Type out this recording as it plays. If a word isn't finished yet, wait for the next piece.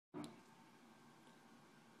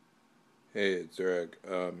Hey, it's Eric.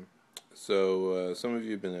 Some of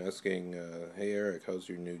you have been asking, hey Eric, how's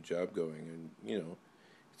your new job going? And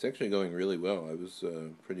it's actually going really well. I was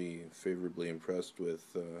pretty favorably impressed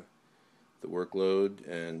with the workload,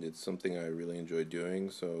 and it's something I really enjoy doing.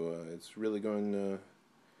 So it's really going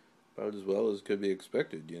about as well as could be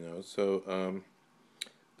expected.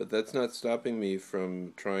 But that's not stopping me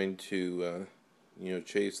from trying to,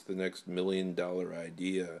 chase the next $1 million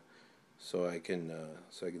idea so I can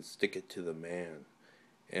stick it to the man.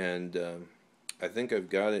 And I think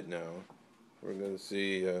I've got it now. We're gonna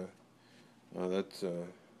see. Oh, that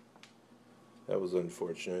was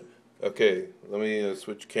unfortunate. Okay, let me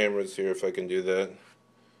switch cameras here if I can do that.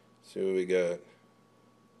 See what we got.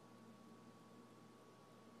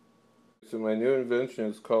 So my new invention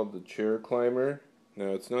is called the chair climber. Now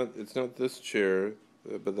it's not this chair,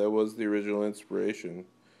 but that was the original inspiration.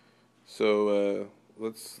 So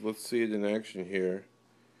let's see it in action here.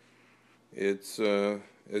 It's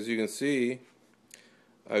as you can see,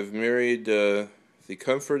 I've married the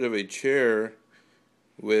comfort of a chair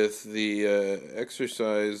with the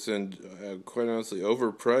exercise and quite honestly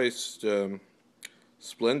overpriced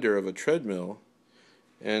splendor of a treadmill,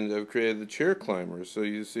 and I've created the chair climber. So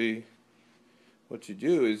you see, what you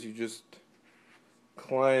do is you just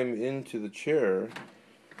climb into the chair,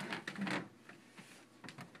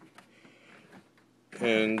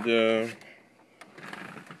 and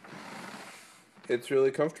it's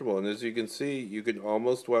really comfortable. And as you can see, you can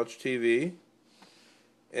almost watch TV,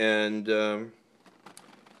 and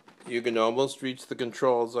you can almost reach the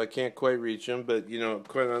controls. I can't quite reach them, but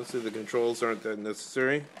quite honestly, the controls aren't that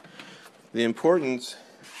necessary. The importance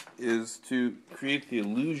is to create the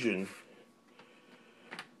illusion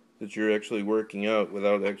that you're actually working out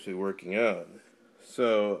without actually working out.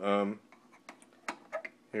 So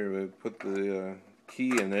here we put the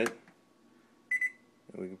key in it,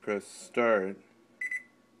 and we can press start.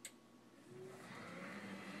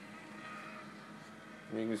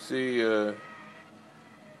 And you can see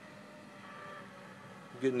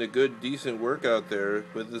getting a good, decent workout there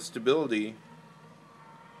with the stability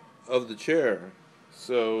of the chair.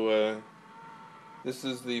 So this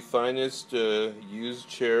is the finest used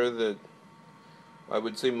chair that I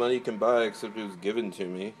would say money can buy, except it was given to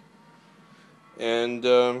me. And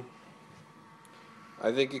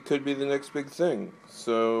I think it could be the next big thing.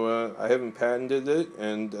 So I haven't patented it,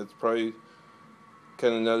 and that's probably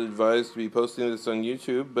kind of not advised to be posting this on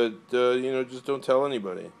YouTube, but just don't tell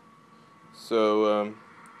anybody. So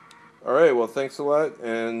alright, well, thanks a lot,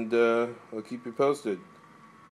 and I'll keep you posted.